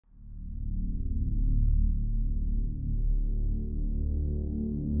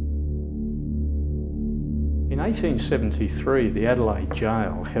1873, the Adelaide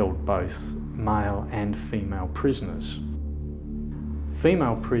Jail held both male and female prisoners.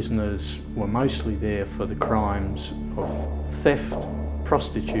 Female prisoners were mostly there for the crimes of theft,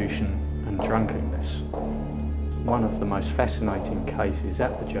 prostitution and drunkenness. One of the most fascinating cases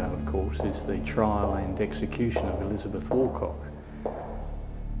at the jail, of course, is the trial and execution of Elizabeth Woolcock.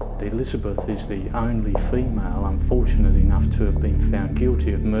 Elizabeth is the only female unfortunate enough to have been found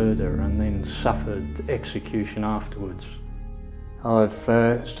guilty of murder and then suffered execution afterwards. I've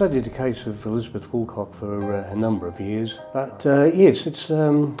studied the case of Elizabeth Woolcock for a number of years, but yes, it's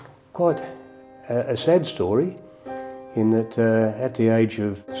quite a sad story in that at the age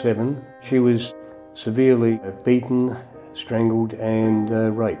of 7 she was severely beaten, strangled and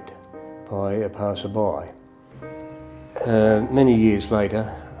raped by a passerby. Many years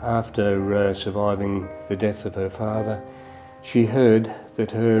later, after surviving the death of her father, she heard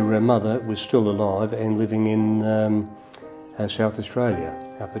that her mother was still alive and living in South Australia,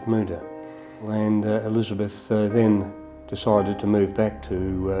 up at Moonta. And Elizabeth then decided to move back to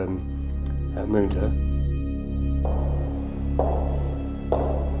Moonta.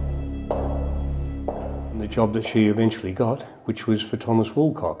 The job that she eventually got, which was for Thomas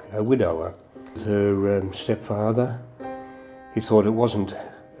Woolcock, a widower. Her stepfather, he thought it wasn't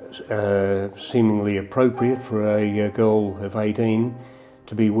seemingly appropriate for a girl of 18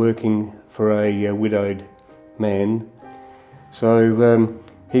 to be working for a widowed man. So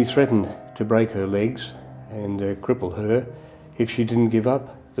he threatened to break her legs and cripple her if she didn't give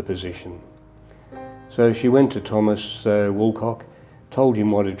up the position. So she went to Thomas Woolcock, told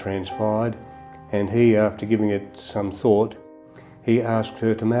him what had transpired, and he, after giving it some thought, he asked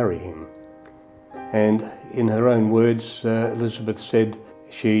her to marry him. And in her own words, Elizabeth said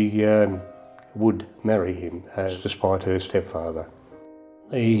she would marry him, despite her stepfather.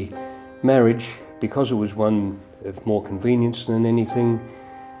 The marriage, because it was one of more convenience than anything,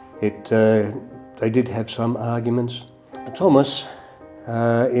 they did have some arguments. Thomas,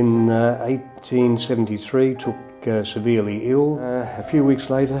 in 1873, took severely ill. A few weeks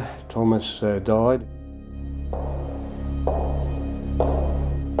later, Thomas died.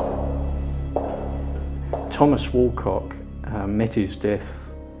 Thomas Woolcock met his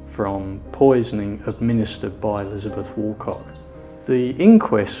death from poisoning administered by Elizabeth Woolcock. The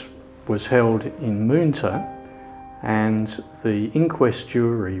inquest was held in Moonta, and the inquest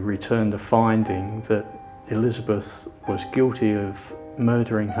jury returned a finding that Elizabeth was guilty of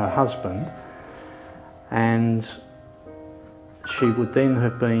murdering her husband, and she would then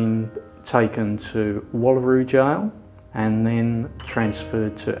have been taken to Wallaroo Jail and then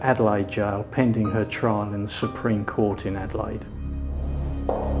transferred to Adelaide Jail pending her trial in the Supreme Court in Adelaide.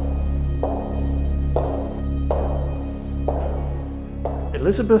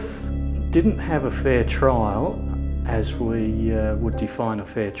 Elizabeth didn't have a fair trial as we would define a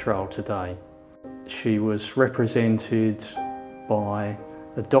fair trial today. She was represented by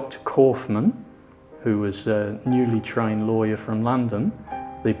Dr. Kaufman, who was a newly trained lawyer from London.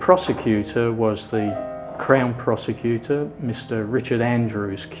 The prosecutor was the Crown Prosecutor, Mr. Richard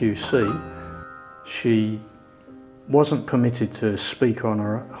Andrews QC. She wasn't permitted to speak on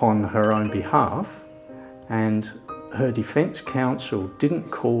her own behalf, and her defence counsel didn't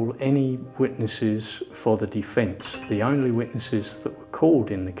call any witnesses for the defence. The only witnesses that were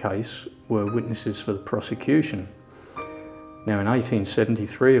called in the case were witnesses for the prosecution. Now in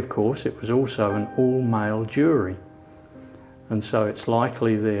 1873, of course, it was also an all-male jury, and so it's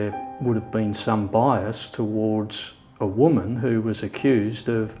likely there would have been some bias towards a woman who was accused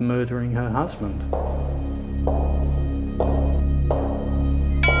of murdering her husband.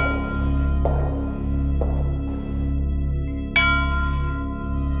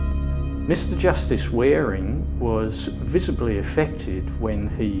 Mr. Justice Waring was visibly affected when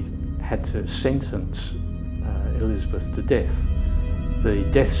he had to sentence Elizabeth to death. The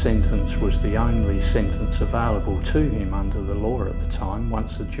death sentence was the only sentence available to him under the law at the time,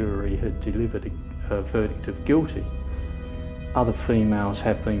 once the jury had delivered a verdict of guilty. Other females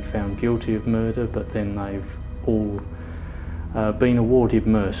have been found guilty of murder, but then they've all been awarded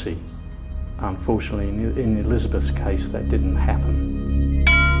mercy. Unfortunately, in Elizabeth's case, that didn't happen.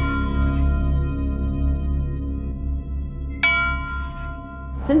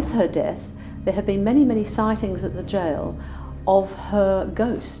 Since her death, there have been many sightings at the jail of her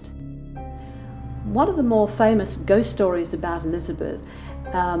ghost. One of the more famous ghost stories about Elizabeth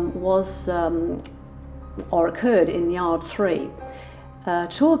occurred in Yard 3. A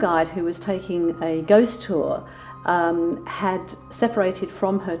tour guide who was taking a ghost tour had separated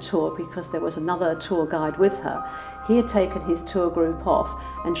from her tour because there was another tour guide with her. He had taken his tour group off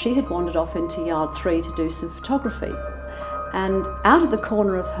and she had wandered off into Yard 3 to do some photography. And out of the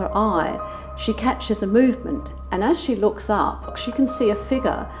corner of her eye, she catches a movement, and as she looks up, she can see a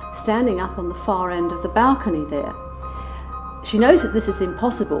figure standing up on the far end of the balcony there. She knows that this is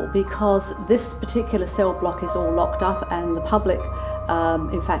impossible because this particular cell block is all locked up and the public,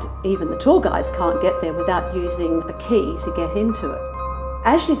 in fact even the tour guides, can't get there without using a key to get into it.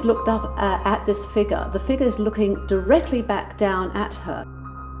 As she's looked up at this figure, the figure is looking directly back down at her.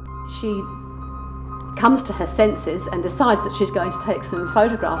 She comes to her senses and decides that she's going to take some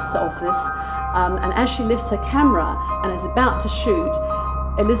photographs of this, and as she lifts her camera and is about to shoot,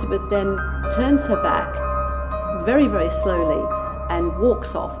 Elizabeth then turns her back very, very slowly and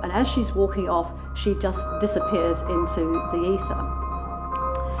walks off, and as she's walking off she just disappears into the ether.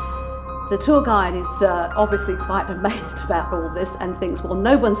 The tour guide is obviously quite amazed about all this and thinks, well,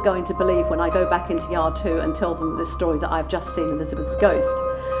 no one's going to believe when I go back into Yard 2 and tell them this story that I've just seen Elizabeth's ghost.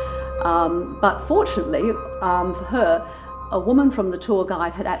 But fortunately for her, a woman from the tour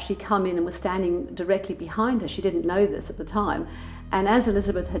guide had actually come in and was standing directly behind her. She didn't know this at the time. And as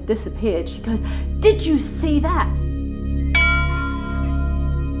Elizabeth had disappeared, she goes, "Did you see that?"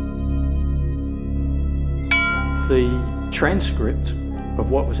 The transcript of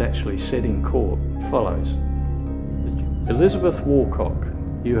what was actually said in court follows. Elizabeth Woolcock,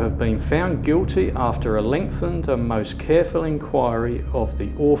 you have been found guilty after a lengthened and most careful inquiry of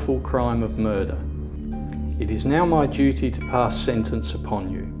the awful crime of murder. It is now my duty to pass sentence upon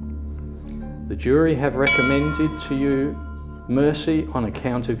you. The jury have recommended to you mercy on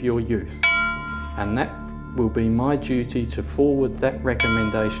account of your youth, and that will be my duty to forward that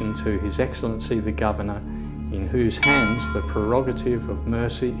recommendation to His Excellency the Governor, in whose hands the prerogative of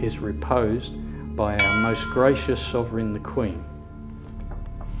mercy is reposed by our most gracious Sovereign the Queen.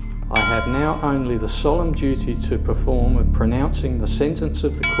 I have now only the solemn duty to perform of pronouncing the sentence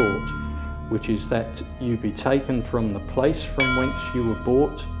of the court, which is that you be taken from the place from whence you were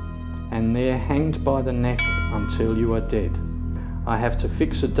brought, and there hanged by the neck until you are dead. I have to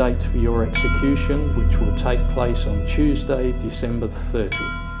fix a date for your execution, which will take place on Tuesday, December the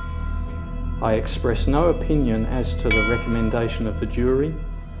 30th. I express no opinion as to the recommendation of the jury.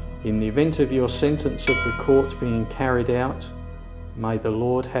 In the event of your sentence of the court being carried out, may the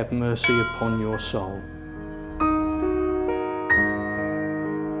Lord have mercy upon your soul.